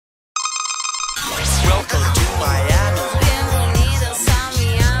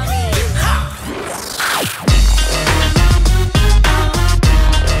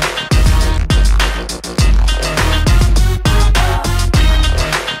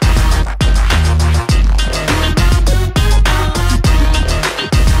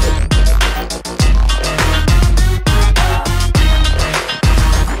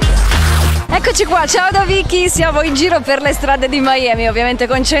Eccoci qua, ciao da Vicky, siamo in giro per le strade di Miami, ovviamente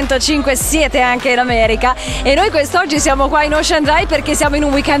con 105 siete anche in America e noi quest'oggi siamo qua in Ocean Drive perché siamo in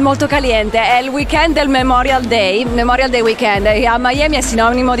un weekend molto caliente, è il weekend del Memorial Day Weekend, e a Miami è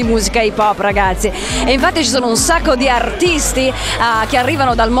sinonimo di musica hip hop, ragazzi, e infatti ci sono un sacco di artisti che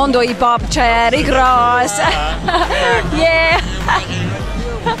arrivano dal mondo hip hop, c'è Rick Ross, yeah!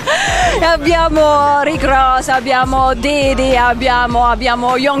 Abbiamo Rick Ross, abbiamo Diddy,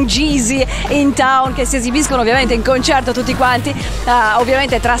 abbiamo Young Jeezy in town che si esibiscono ovviamente in concerto tutti quanti,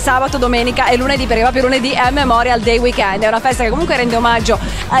 ovviamente tra sabato, domenica e lunedì, perché proprio lunedì è Memorial Day Weekend, è una festa che comunque rende omaggio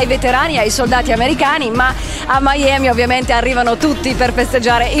ai veterani, ai soldati americani, ma a Miami ovviamente arrivano tutti per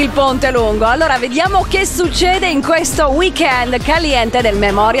festeggiare il Ponte Lungo. Allora vediamo che succede in questo weekend caliente del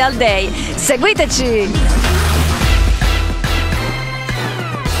Memorial Day, seguiteci!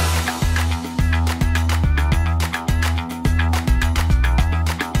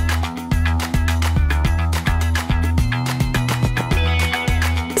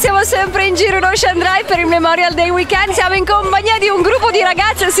 Siamo sempre in giro in Ocean Drive per il Memorial Day Weekend, siamo in compagnia di un gruppo di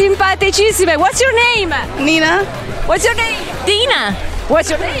ragazze simpaticissime. What's your name? Nina. What's your name? Dina. What's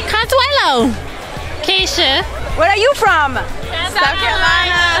your name? Consuelo. Keisha. Where are you from? South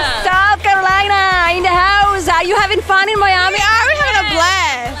Carolina. South Carolina, in the house. Are you having fun in Miami? We're having a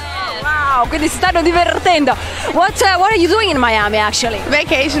blast. Wow, quindi si stanno divertendo. What are you doing in Miami actually?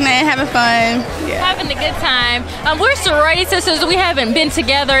 Vacationing, having fun. Yeah. Having a good time. We're sorority sisters. We haven't been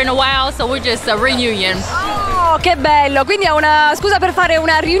together in a while, so we're just a reunion. Oh, che bello! Quindi è una scusa per fare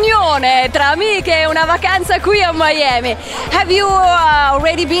una riunione tra amiche, una vacanza qui a Miami. Have you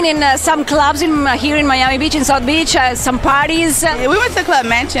already been in some clubs here in Miami Beach, in South Beach, some parties? Yeah, we went to Club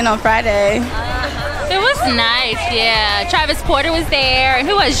Mansion on Friday. It was nice, yeah. Travis Porter was there, and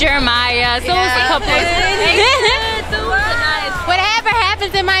who was Jeremiah? So it was a couple. So it was nice. Whatever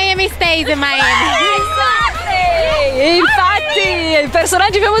happens in Miami stays in Miami. Infatti,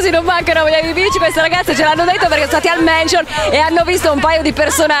 personaggi famosi non mancano a Miami Beach, queste ragazze ce l'hanno detto perché sono stati al Mansion e hanno visto un paio di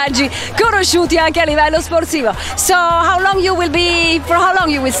personaggi conosciuti anche a livello sportivo. So, how long you will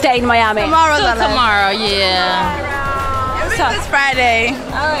stay in Miami? Tomorrow, yeah. This Friday.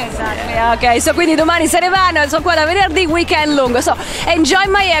 Oh, esatto. Ok, so quindi domani se ne vanno, sono qua da venerdì, weekend lungo. So, enjoy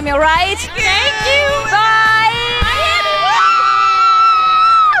Miami, alright? Thank you. Bye!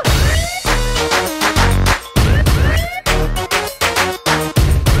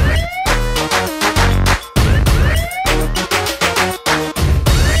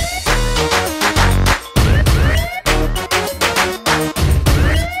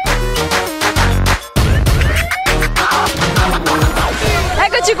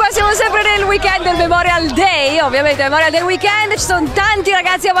 Qua siamo sempre nel weekend del Memorial Day, ovviamente Memorial Day Weekend, ci sono tanti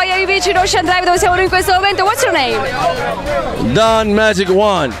ragazzi a Miami Beach in Ocean Drive dove siamo noi in questo momento. What's your name? Don Magic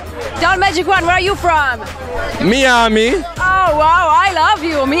One. Don Magic One, where are you from? Miami. Oh wow, I love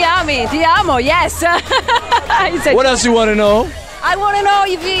you, Miami, ti amo, yes. What else you want to know? I want to know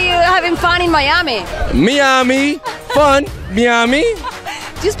if you're having fun in Miami. Miami, fun, Miami.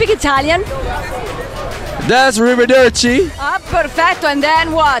 Do you speak Italian? That's Arrivederci. Ah, perfetto, and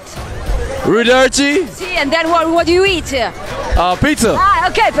then what? Arrivederci. Sì, and then what do you eat? Pizza. Ah,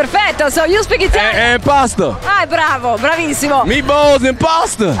 ok, perfetto, so you speak Italian. And pasta. Ah, bravo, bravissimo. Meatballs and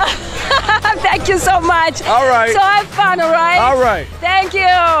pasta. Thank you so much. All right. So have fun, all right? All right. Thank you.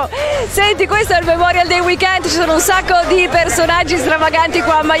 Senti, questo è il Memorial Day Weekend, ci sono un sacco di personaggi stravaganti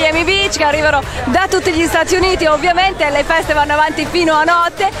qua a Miami Beach che arrivano da tutti gli Stati Uniti, ovviamente le feste vanno avanti fino a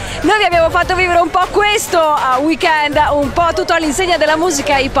notte. Noi vi abbiamo fatto vivere un po' questo weekend, un po' tutto all'insegna della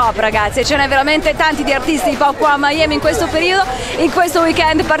musica hip hop, ragazzi. Ce n'è veramente tanti di artisti hip hop qua a Miami in questo periodo, in questo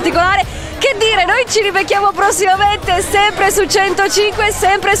weekend particolare. Che dire, noi ci rivecchiamo prossimamente sempre su 105,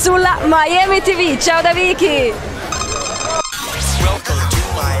 sempre sulla Miami TV. Ciao da Vicky!